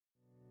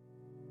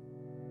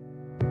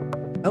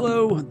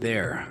Hello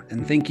there,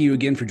 and thank you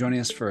again for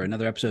joining us for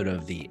another episode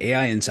of the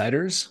AI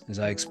Insiders. As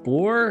I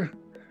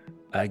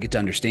get to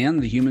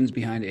understand the humans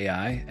behind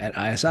AI at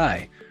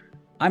ISI.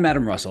 I'm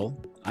Adam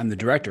Russell. I'm the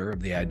director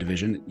of the AI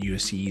division at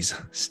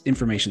USC's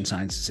Information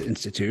Sciences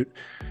Institute,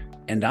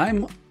 and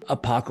I'm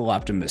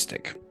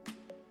apocalyptimistic.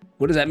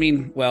 What does that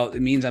mean? Well,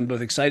 it means I'm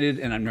both excited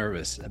and I'm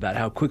nervous about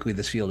how quickly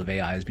this field of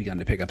AI has begun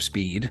to pick up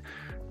speed.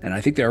 And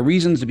I think there are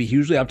reasons to be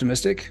hugely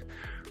optimistic,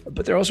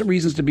 but there are also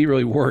reasons to be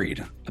really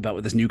worried about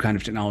what this new kind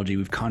of technology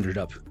we've conjured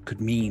up could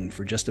mean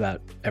for just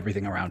about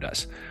everything around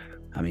us.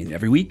 I mean,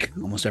 every week,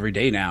 almost every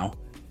day now,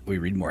 we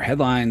read more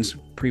headlines,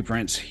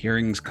 preprints,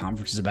 hearings,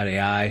 conferences about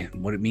AI,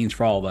 what it means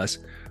for all of us.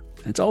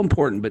 And it's all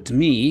important, but to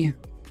me,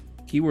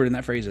 keyword in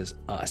that phrase is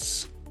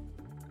us.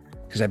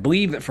 Because I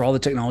believe that for all the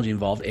technology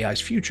involved,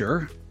 AI's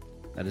future,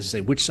 that is to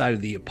say, which side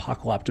of the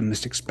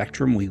apocalyptimistic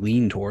spectrum we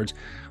lean towards,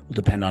 will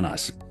depend on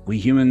us. We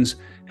humans,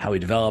 how we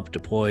develop,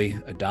 deploy,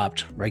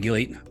 adopt,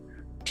 regulate,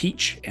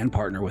 teach, and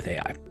partner with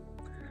AI.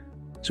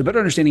 So better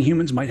understanding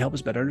humans might help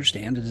us better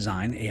understand and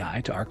design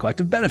AI to our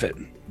collective benefit.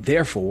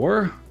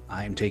 Therefore,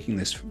 I am taking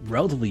this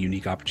relatively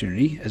unique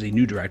opportunity as a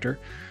new director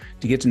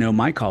to get to know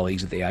my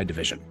colleagues at the AI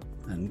division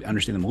and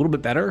understand them a little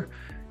bit better,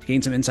 to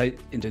gain some insight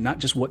into not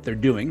just what they're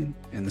doing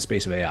in the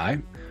space of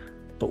AI,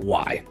 but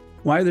why.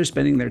 Why are they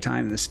spending their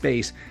time in this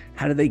space?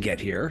 How did they get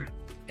here?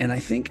 And I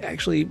think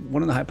actually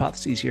one of the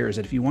hypotheses here is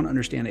that if you want to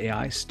understand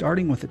AI,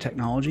 starting with the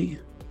technology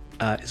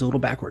is a little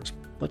backwards.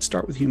 Let's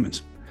start with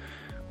humans.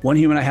 One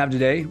human I have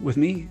today with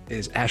me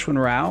is Ashwin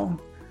Rao.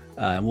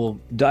 We'll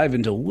dive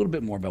into a little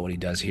bit more about what he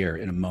does here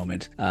in a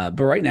moment. But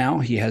right now,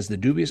 he has the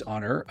dubious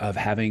honor of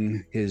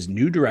having his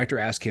new director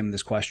ask him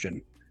this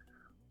question.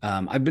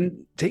 I've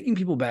been taking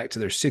people back to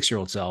their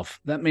 6-year-old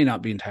self. That may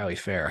not be entirely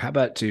fair. How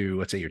about to,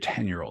 let's say, your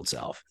 10-year-old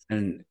self?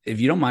 And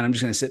if you don't mind, I'm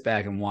just going to sit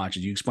back and watch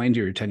as you explain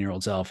to your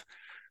 10-year-old self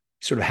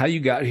sort of how you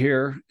got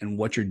here and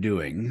what you're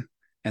doing.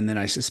 And then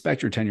I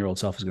suspect your 10-year-old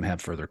self is going to have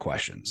further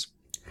questions.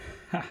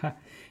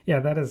 Yeah,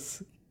 that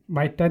is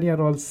my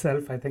 10-year-old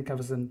self. I think I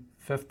was in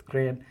fifth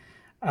grade.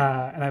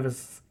 And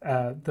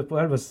the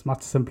world was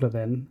much simpler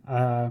then.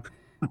 Where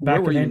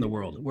Back were in you in the India,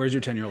 world? Where's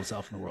your 10-year-old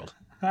self in the world?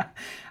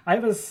 I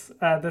was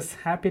this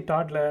happy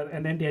toddler.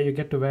 In India, you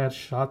get to wear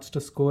shorts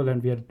to school,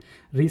 and we had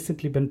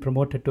recently been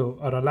promoted to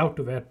or allowed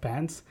to wear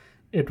pants.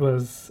 It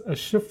was a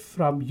shift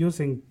from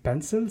using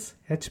pencils,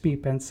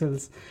 HB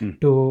pencils,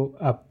 to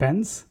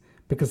pens,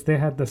 because they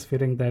had this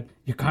feeling that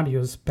you can't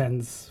use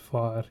pens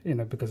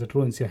because it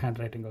ruins your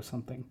handwriting or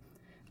something.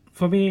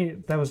 For me,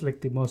 that was like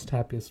the most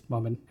happiest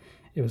moment.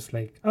 It was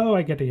like, oh,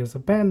 I get to use a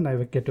pen.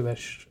 I get to wear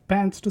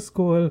pants to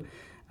school.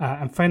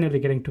 I'm finally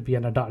getting to be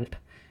an adult.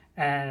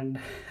 And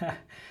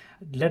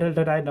little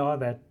did I know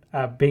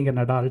that being an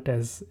adult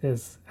has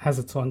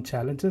its own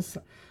challenges.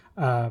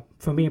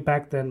 For me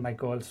back then, my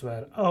goals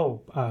were,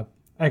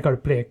 I got to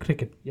play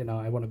cricket.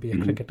 I want to be a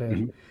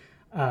cricketer.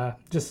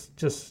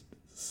 Just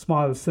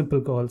small,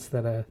 simple goals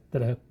that a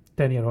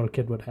 10-year-old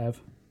kid would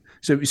have.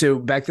 So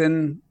back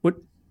then,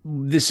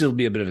 this will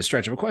be a bit of a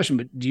stretch of a question,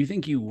 but do you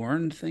think you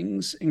learned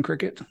things in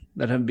cricket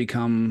that have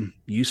become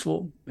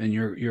useful in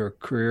your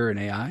career in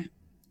AI?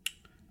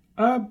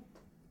 Uh,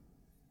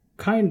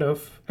 Kind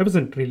of. I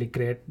wasn't really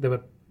great. There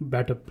were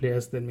better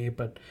players than me,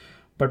 but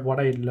what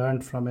I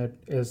learned from it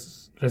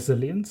is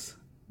resilience,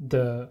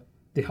 the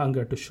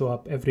hunger to show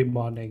up every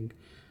morning,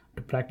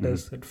 to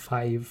practice at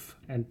 5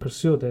 and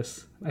pursue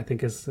this. I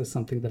think is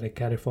something that I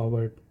carry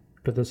forward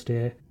to this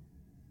day.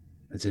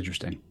 That's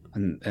interesting.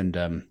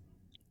 And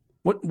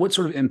what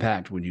sort of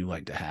impact would you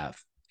like to have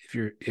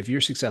if you're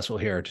successful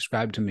here?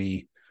 Describe to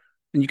me,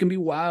 and you can be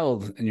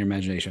wild in your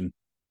imagination.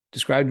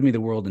 Describe to me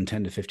the world in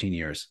 10 to 15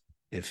 years.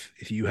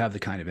 If you have the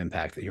kind of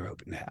impact that you're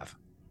hoping to have.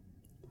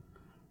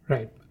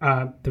 Right.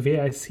 The way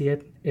I see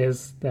it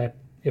is that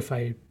if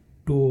I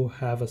do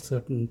have a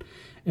certain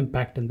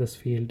impact in this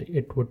field,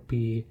 it would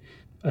be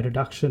a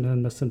reduction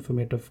in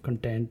misinformative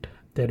content.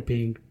 There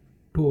being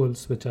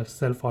tools which are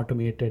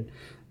self-automated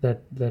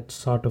that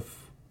sort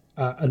of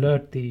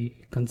alert the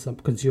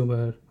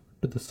consumer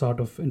to the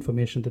sort of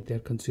information that they're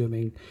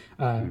consuming,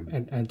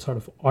 and sort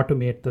of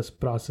automate this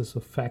process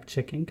of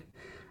fact-checking.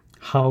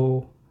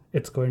 How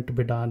it's going to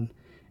be done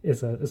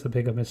is a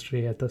bigger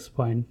mystery at this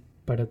point,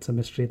 but it's a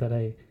mystery that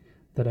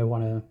I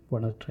want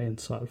to try and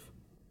solve.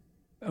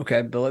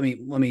 Okay, but let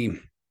me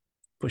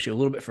push you a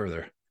little bit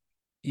further.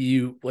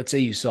 Let's say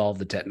you solve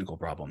the technical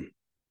problem.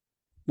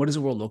 What does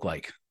the world look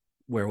like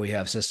where we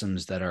have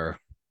systems that are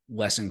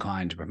less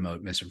inclined to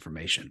promote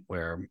misinformation,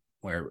 where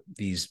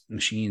these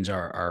machines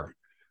are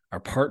our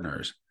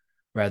partners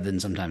rather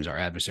than sometimes our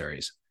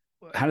adversaries?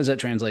 How does that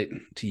translate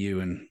to you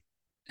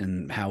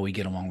and how we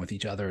get along with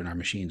each other and our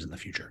machines in the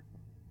future?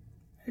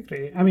 I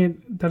agree. I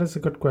mean, that is a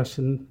good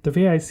question. The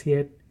way I see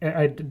it,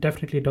 I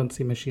definitely don't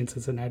see machines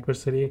as an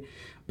adversary,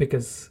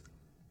 because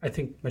I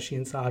think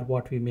machines are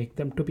what we make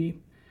them to be.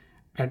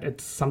 And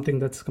it's something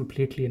that's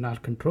completely in our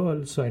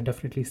control. So I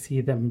definitely see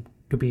them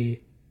to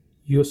be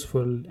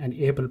useful and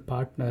able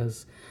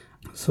partners.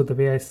 So the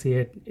way I see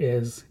it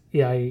is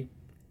AI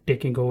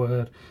taking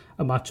over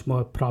a much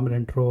more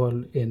prominent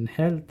role in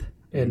health,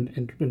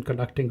 in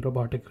conducting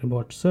robotic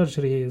remote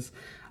surgeries,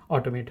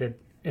 automated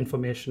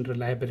information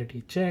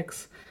reliability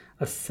checks,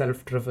 a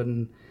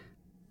self-driven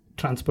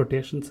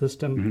transportation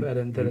system Mm-hmm.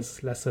 wherein there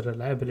is lesser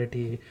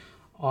reliability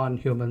on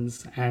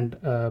humans and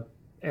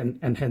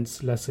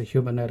hence lesser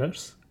human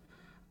errors.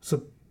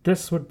 So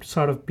this would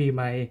sort of be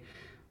my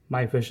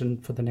vision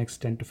for the next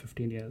 10 to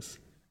 15 years.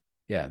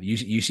 Yeah,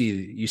 you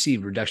see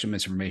reduction of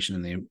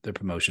misinformation in the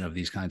promotion of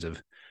these kinds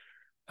of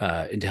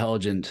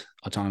intelligent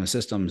autonomous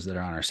systems that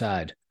are on our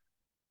side.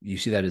 You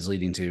see that as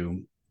leading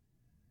to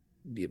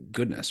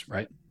goodness,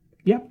 right?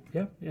 Yeah,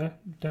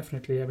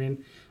 definitely. I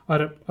mean,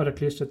 or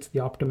at least it's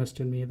the optimist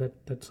in me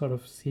that sort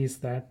of sees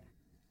that.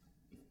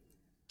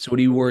 So what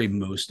do you worry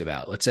most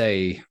about? Let's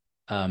say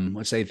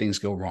things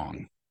go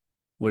wrong.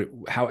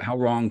 How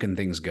wrong can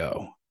things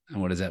go?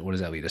 And what does that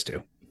lead us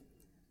to?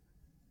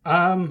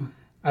 Um,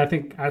 I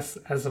think as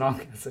wrong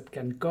as it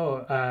can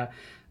go.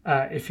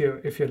 If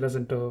you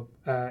listen to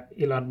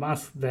Elon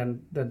Musk,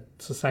 then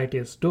society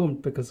is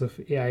doomed because of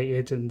AI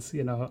agents.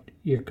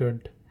 You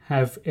could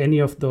have any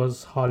of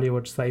those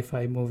Hollywood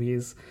sci-fi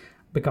movies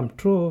become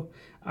true.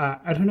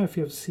 I don't know if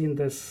you've seen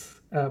this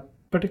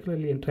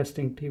particularly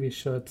interesting TV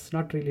show. It's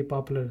not really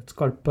popular. It's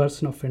called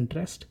Person of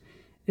Interest.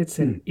 It's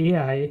Hmm. an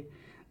AI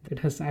that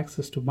has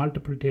access to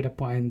multiple data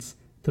points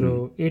Hmm.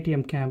 through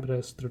ATM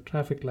cameras, through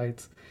traffic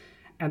lights,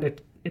 and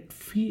it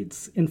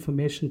feeds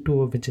information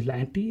to a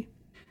vigilante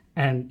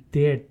and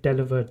they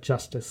deliver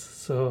justice.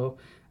 So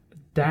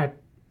that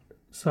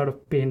sort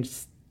of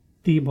paints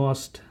the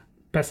most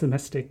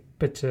pessimistic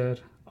picture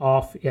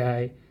of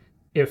AI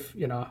if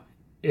The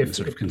if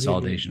sort of it really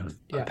consolidation of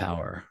yeah.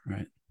 power,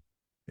 right?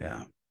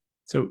 Yeah.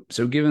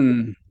 So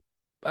given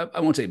I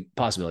won't say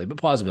possibility, but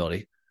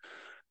plausibility.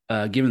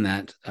 Given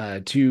that,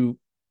 two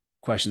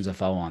questions that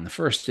follow on. The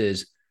first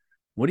is,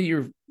 what do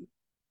your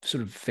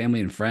sort of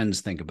family and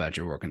friends think about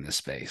your work in this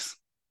space?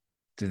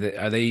 Do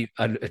they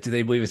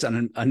believe it's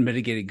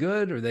unmitigated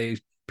good, or are they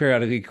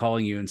periodically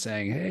calling you and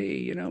saying,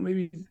 "Hey,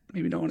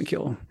 maybe don't want to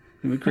kill,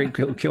 we create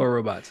killer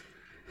robots."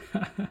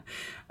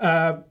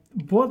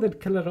 More than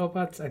killer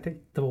robots, I think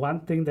the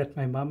one thing that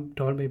my mom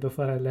told me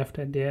before I left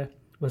India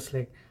was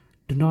like,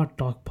 do not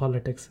talk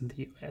politics in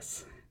the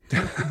US.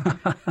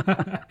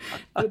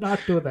 Do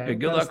not do Good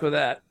that. luck with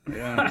that.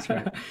 Yeah, that's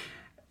right.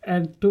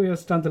 And 2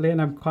 years down the lane,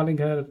 I'm calling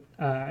her,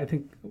 I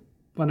think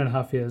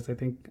 1.5 years, I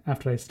think,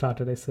 after I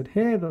started, I said,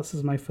 hey, this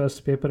is my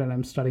first paper and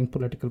I'm studying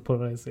political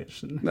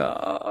polarization.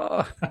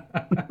 No,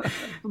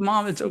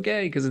 mom, it's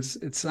okay because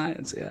it's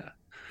science. Yeah.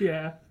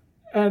 Yeah.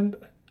 And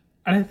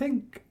I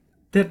think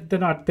they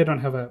don't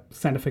have a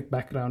scientific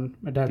background.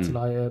 My dad's a Mm,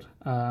 lawyer,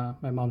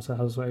 my mom's a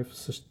housewife,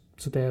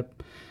 so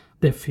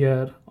they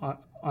fear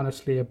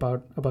honestly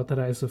about the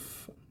rise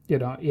of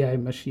AI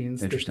machines.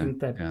 They interesting. think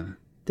that Yeah.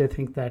 they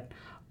think that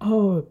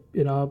oh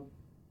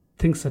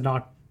things are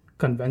not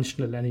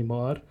conventional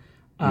anymore.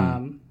 Mm,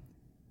 Um,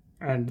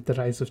 and the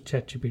rise of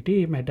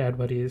ChatGPT, my dad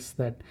worries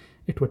that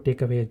it would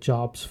take away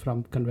jobs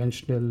from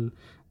conventional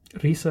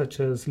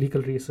researchers,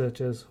 legal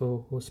researchers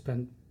who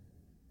spend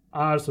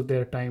hours of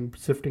their time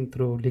sifting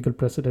through legal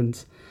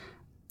precedents.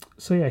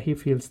 So yeah, he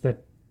feels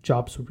that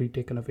jobs would be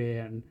taken away,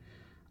 and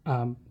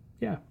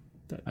yeah,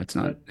 that that's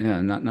not that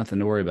yeah not nothing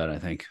to worry about. I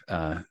think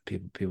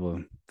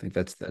people think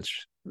that's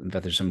in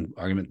fact there's some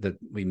argument that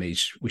we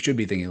should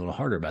be thinking a little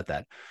harder about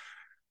that.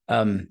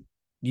 Um,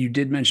 you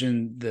did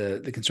mention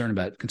the concern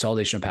about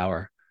consolidation of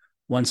power.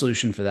 One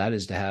solution for that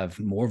is to have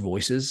more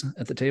voices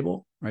at the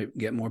table, right?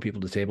 Get more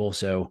people to the table.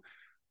 So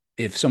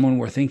if someone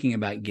were thinking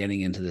about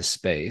getting into this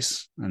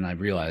space, and I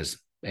realize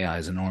AI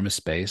is enormous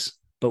space,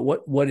 but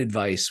what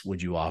advice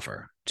would you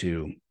offer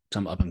to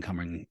some up and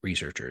coming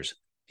researchers,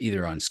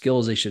 either on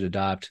skills they should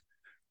adopt,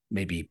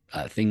 maybe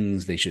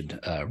things they should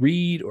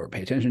read or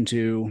pay attention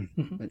to,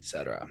 Mhm.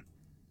 etc.?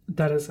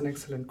 That is an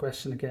excellent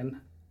question again.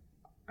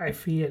 I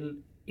feel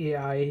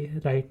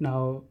AI right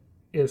now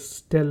is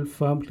still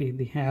firmly in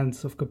the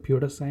hands of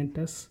computer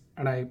scientists,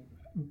 and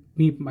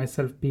me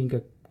myself being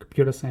a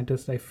computer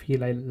scientist, I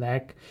feel I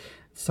lack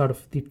sort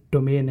of the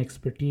domain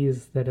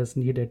expertise that is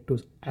needed to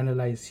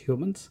analyze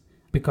humans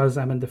because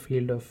I'm in the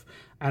field of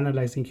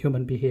analyzing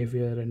human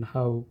behavior and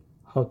how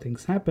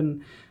things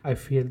happen. I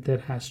feel there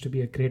has to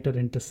be a greater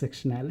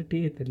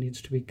intersectionality. There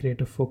needs to be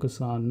greater focus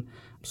on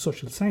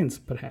social science,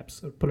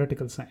 perhaps, or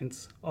political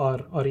science,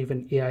 or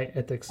even AI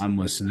ethics. I'm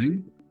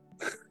listening.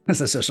 As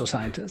a social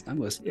scientist, I'm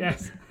listening.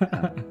 Yes.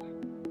 Yeah.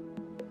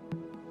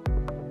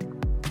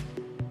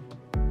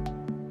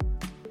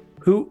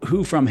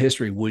 Who from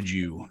history would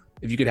you,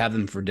 if you could have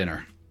them for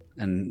dinner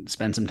and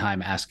spend some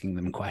time asking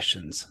them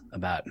questions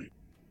about,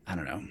 I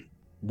don't know,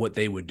 what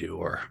they would do,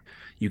 or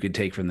you could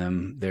take from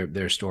them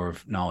their store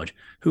of knowledge.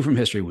 Who from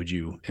history would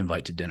you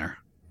invite to dinner?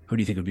 Who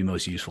do you think would be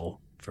most useful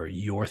for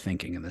your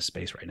thinking in this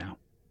space right now?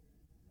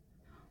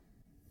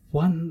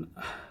 One,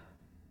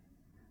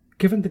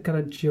 given the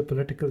current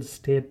geopolitical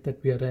state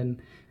that we are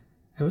in,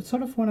 I would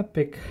sort of want to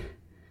pick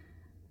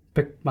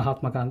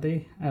Mahatma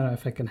Gandhi. I don't know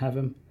if I can have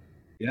him.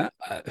 Yeah,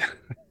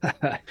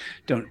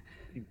 don't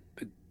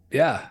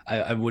Yeah,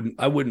 I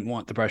wouldn't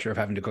want the pressure of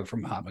having to cook for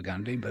Mahatma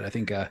Gandhi, but I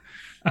think yeah,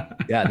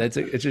 it's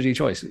a easy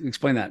choice.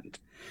 Explain that.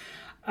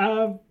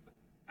 Um,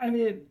 I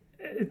mean,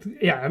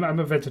 yeah, I'm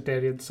a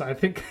vegetarian, so I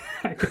think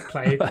I could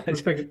try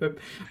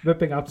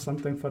whipping up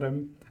something for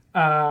him.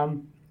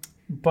 Um,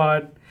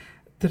 but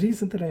the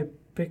reason that I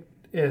picked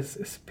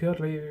is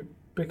purely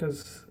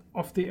because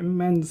of the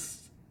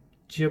immense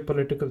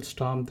geopolitical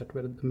storm that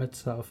we're in the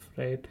midst of,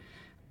 right?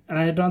 And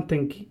I don't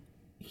think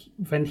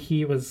when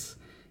he was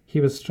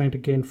trying to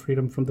gain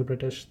freedom from the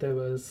British, there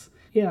was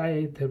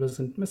AI, there was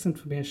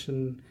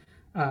misinformation.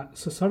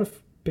 So sort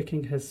of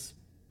picking his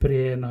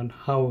brain on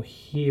how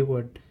he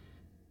would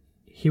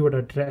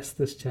address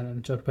this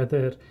challenge, or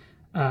whether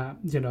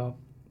you know.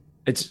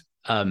 It's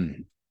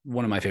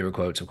one of my favorite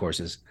quotes, of course,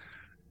 is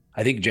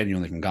I think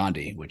genuinely from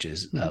Gandhi, which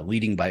is Mhm,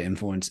 leading by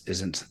influence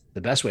isn't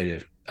the best way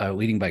to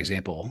leading by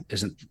example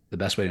isn't the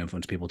best way to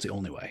influence people. It's the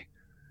only way.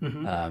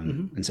 mhm,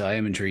 mhm, And so I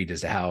am intrigued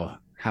as to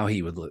how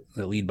he would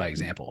lead by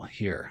example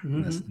here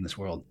in this mhm.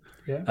 world.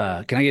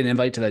 Yeah, Can I get an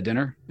invite to that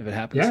dinner if it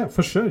happens? yeah,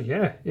 for sure.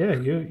 Yeah, yeah,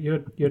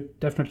 you'd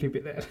definitely be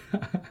there.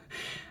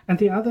 And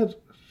the other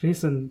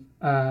reason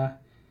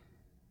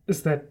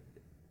is that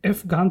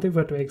if Gandhi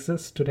were to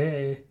exist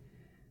today,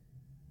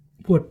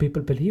 would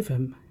people believe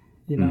him?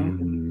 You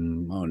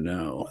know, Oh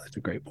no, that's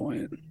a great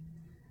point.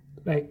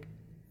 like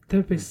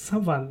there'll be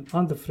someone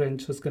on the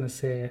fringe who's going to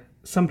say,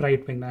 some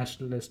right wing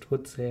nationalist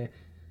would say,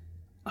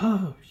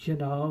 oh,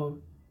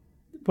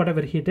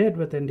 whatever he did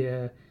with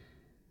India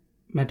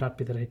might not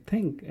be the right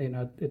thing.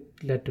 It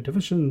led to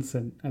divisions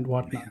and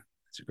whatnot. Man,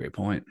 that's a great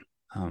point.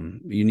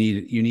 You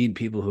need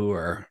people who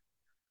are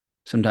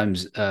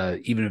sometimes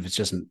even if it's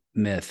just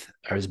myth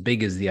are as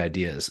big as the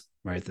ideas,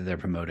 right, that they're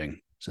promoting,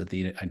 so that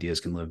the ideas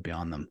can live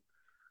beyond them.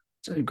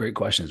 It's a great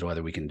question as to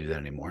whether we can do that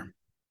anymore.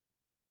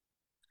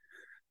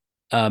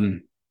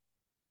 Um,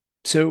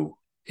 so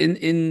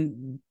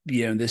in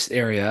this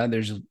area,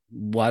 there's a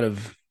lot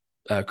of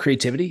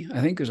creativity.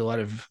 I think there's a lot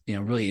of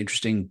really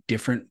interesting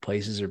different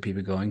places are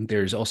people going.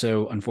 There's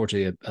also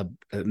unfortunately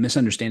a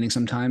misunderstanding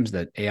sometimes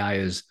that AI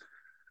is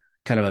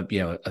kind of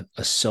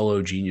a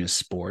solo genius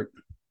sport.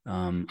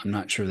 I'm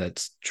not sure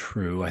that's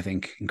true. I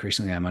think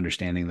increasingly I'm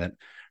understanding that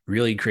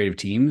really creative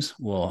teams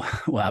will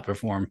will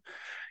outperform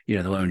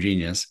the lone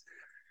genius.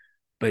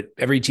 But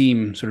every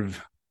team sort of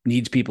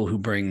needs people who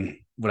bring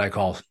what I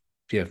call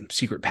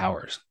secret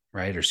powers,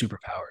 right, or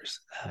superpowers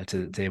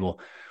to the table.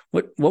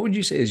 What would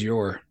you say is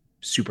your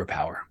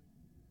superpower?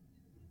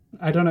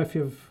 I don't know if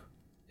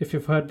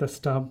you've heard this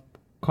term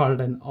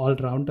called an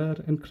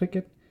all-rounder in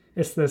cricket.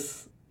 It's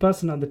this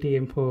person on the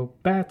team who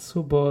bats,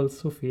 who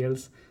bowls, who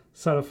fields,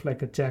 sort of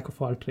like a jack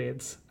of all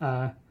trades.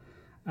 And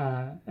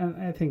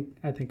I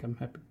think I'm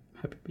happy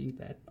being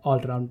that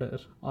all-rounder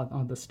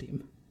on this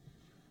team.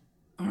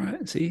 All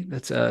right, see,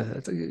 that's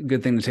a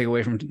good thing to take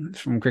away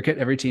from cricket.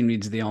 Every team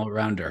needs the all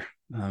rounder.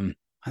 I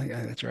think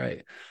that's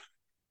right.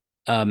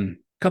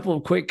 Couple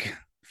of quick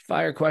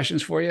fire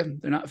questions for you.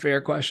 They're not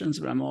fair questions,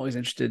 but I'm always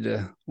interested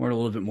to learn a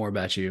little bit more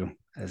about you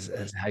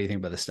as how you think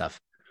about this stuff.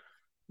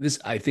 This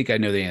I think I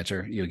know the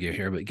answer you'll give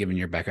here, but given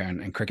your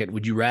background in cricket,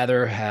 would you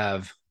rather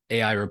have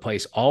AI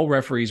replace all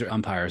referees or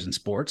umpires in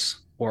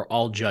sports or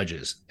all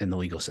judges in the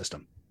legal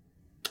system?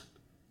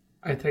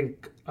 I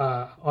think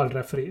all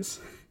referees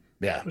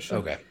Yeah. for sure.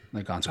 Okay. The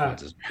Uh,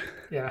 consequences.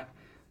 yeah,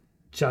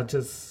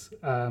 judges.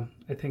 I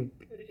think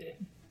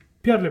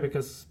purely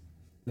because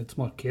it's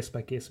more case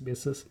by case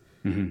basis.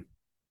 Mm-hmm.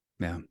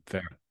 Yeah.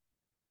 Fair.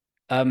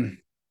 Um,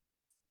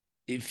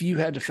 if you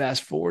had to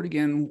fast forward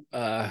again,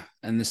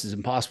 and this is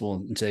impossible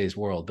in today's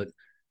world, but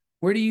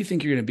where do you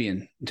think you're going to be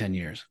in 10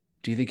 years?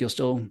 Do you think you'll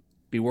still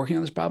be working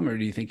on this problem, or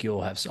do you think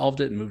you'll have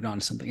solved it and moved on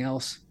to something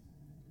else?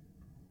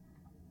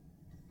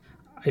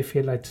 I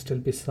feel I'd still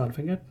be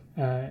solving it.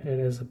 It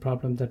is a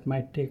problem that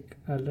might take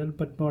a little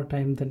bit more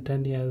time than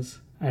 10 years.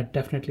 I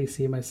definitely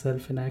see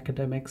myself in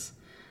academics,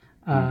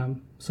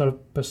 Mm. sort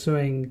of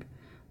pursuing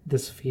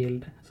this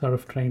field, sort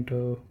of trying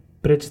to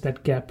bridge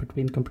that gap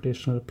between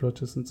computational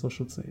approaches and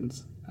social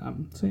science.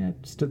 So yeah,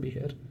 I'd still be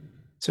here.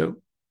 So,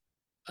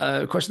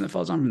 a question that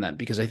follows on from that,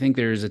 because I think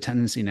there's a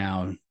tendency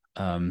now,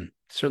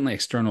 certainly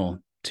external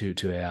to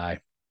AI,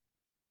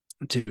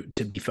 to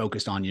be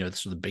focused on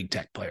sort of the big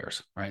tech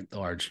players, right, the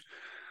large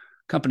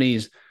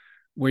companies,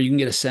 where you can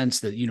get a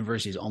sense that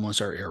universities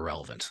almost are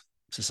irrelevant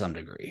to some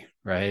degree,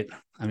 right?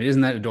 I mean,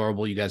 isn't that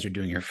adorable? You guys are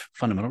doing your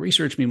fundamental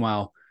research.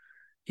 Meanwhile,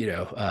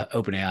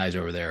 OpenAI is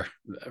over there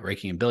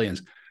raking in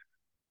billions.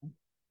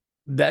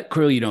 That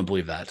clearly you don't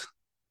believe that.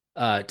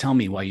 Tell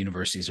me why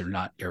universities are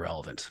not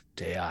irrelevant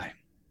to AI.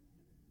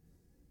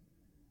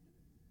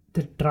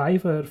 The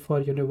driver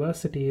for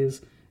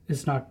universities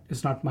is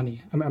not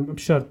money. I'm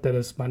sure there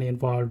is money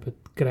involved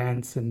with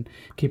grants and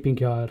keeping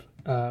your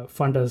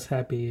funders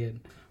happy,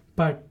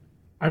 but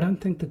I don't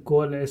think the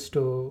goal is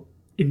to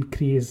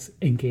increase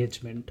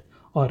engagement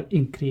or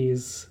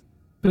increase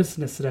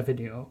business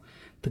revenue.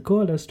 The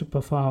goal is to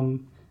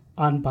perform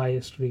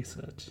unbiased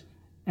research,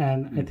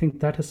 and I Mm. think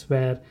that is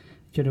where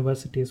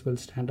universities will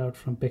stand out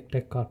from big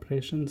tech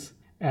corporations,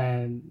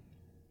 and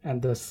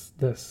this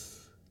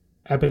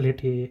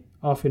ability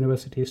of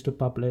universities to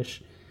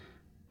publish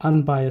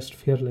unbiased,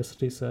 fearless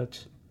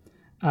research.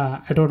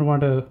 I don't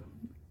want to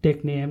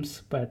take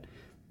names, but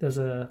there's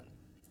a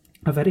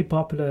very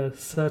popular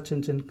search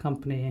engine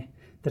company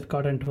that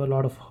got into a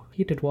lot of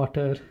heated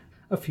water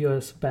a few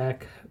years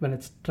back when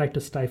it's tried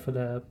to stifle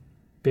a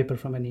paper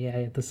from an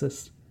AI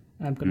ethicist.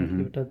 I'm going to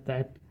leave it at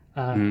that.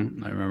 I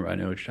remember. I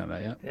know what you're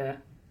talking about. Yeah. Yeah.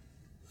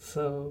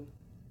 So.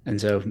 And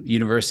so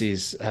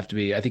universities have to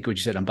be, I think what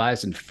you said,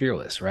 unbiased and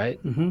fearless, right?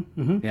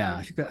 Yeah,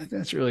 I think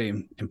that's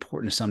really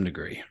important to some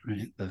degree,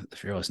 right? The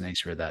fearless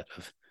nature of that.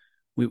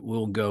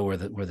 We'll go where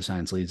the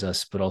science leads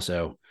us, but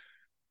also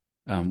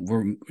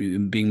we're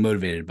being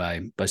motivated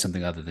by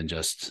something other than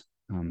just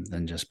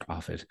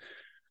profit.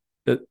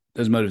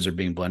 Those motives are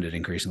being blended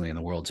increasingly in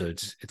the world, so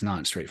it's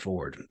not a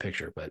straightforward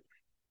picture. But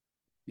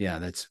yeah,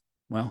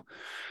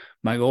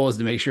 my goal is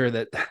to make sure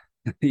that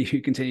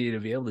you continue to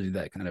be able to do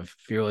that kind of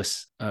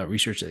fearless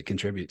research that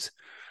contributes,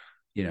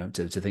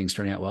 to things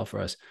turning out well for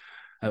us.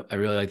 I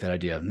really like that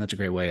idea, and that's a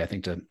great way, I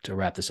think, to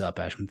wrap this up.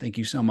 Ashwin, thank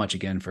you so much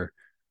again for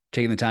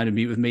taking the time to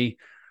meet with me,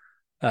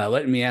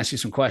 letting me ask you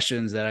some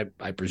questions that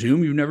I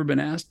presume you've never been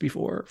asked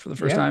before for the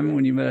first time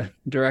when you met a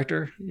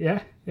director.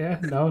 Yeah,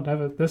 no,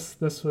 never. This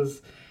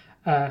was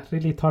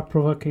really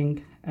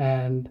thought-provoking,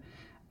 and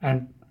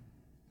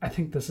I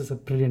think this is a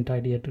brilliant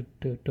idea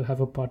to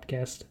have a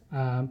podcast.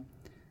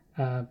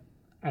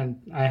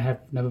 And I have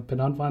never been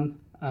on one,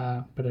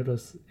 but it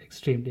was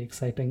extremely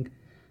exciting.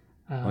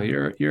 Well,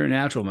 you're a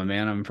natural, my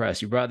man. I'm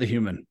impressed. You brought the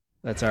human.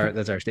 That's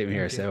our statement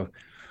here. So,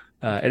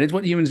 and it's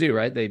what humans do,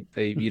 right? They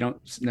you don't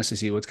necessarily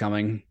see what's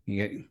coming.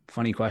 You get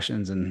funny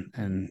questions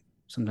and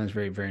sometimes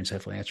very, very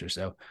insightful answers.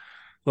 So,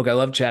 look, I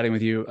love chatting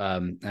with you. I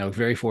look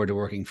very forward to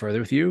working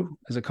further with you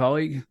as a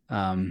colleague.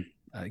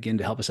 Again,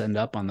 to help us end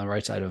up on the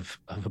right side of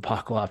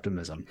apocalyptic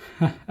optimism.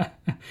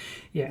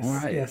 Yes. All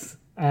right. Yes.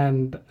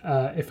 And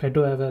if I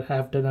do ever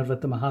have dinner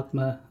with the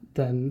Mahatma,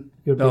 then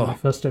you'll be my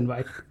first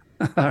invite.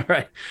 All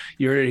right.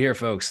 You heard it here,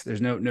 folks. There's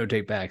no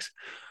take backs.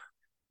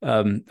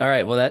 All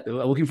right. Well,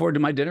 looking forward to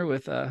my dinner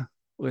with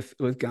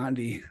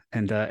Gandhi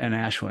and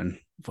Ashwin.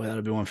 Boy,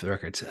 that'll be one for the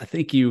records.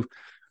 Thank you,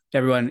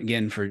 everyone,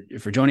 again for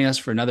joining us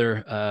for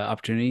another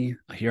opportunity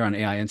here on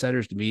AI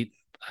Insiders to meet,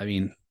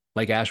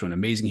 like Ashwin,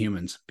 amazing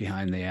humans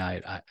behind the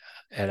AI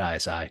at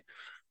ISI.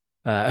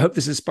 I hope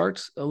this has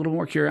sparked a little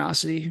more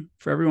curiosity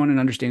for everyone in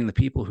understanding the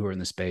people who are in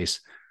the space.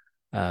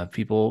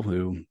 People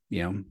who,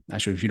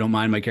 actually, if you don't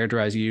mind my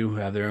characterizing you, who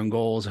have their own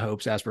goals,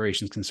 hopes,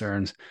 aspirations,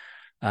 concerns,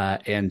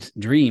 and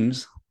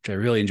dreams, which I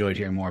really enjoyed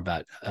hearing more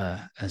about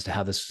as to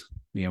how this,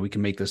 we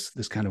can make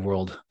this kind of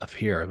world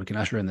appear. We can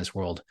usher in this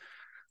world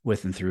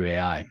with and through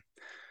AI.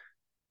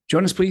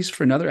 Join us, please,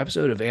 for another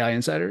episode of AI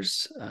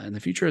Insiders in the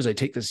future as I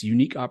take this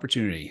unique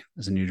opportunity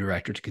as a new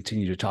director to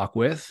continue to talk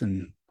with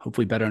and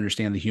hopefully better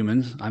understand the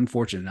humans I'm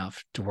fortunate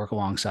enough to work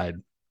alongside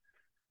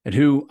and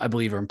who I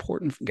believe are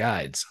important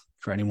guides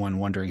for anyone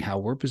wondering how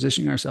we're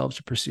positioning ourselves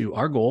to pursue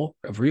our goal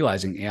of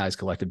realizing AI's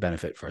collective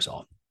benefit for us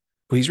all.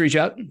 Please reach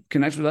out,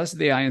 connect with us at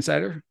the AI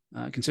Insider.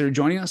 Consider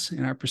joining us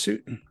in our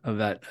pursuit of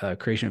that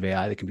creation of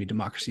AI that can be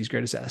democracy's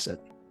greatest asset.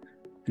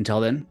 Until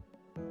then,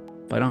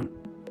 fight on.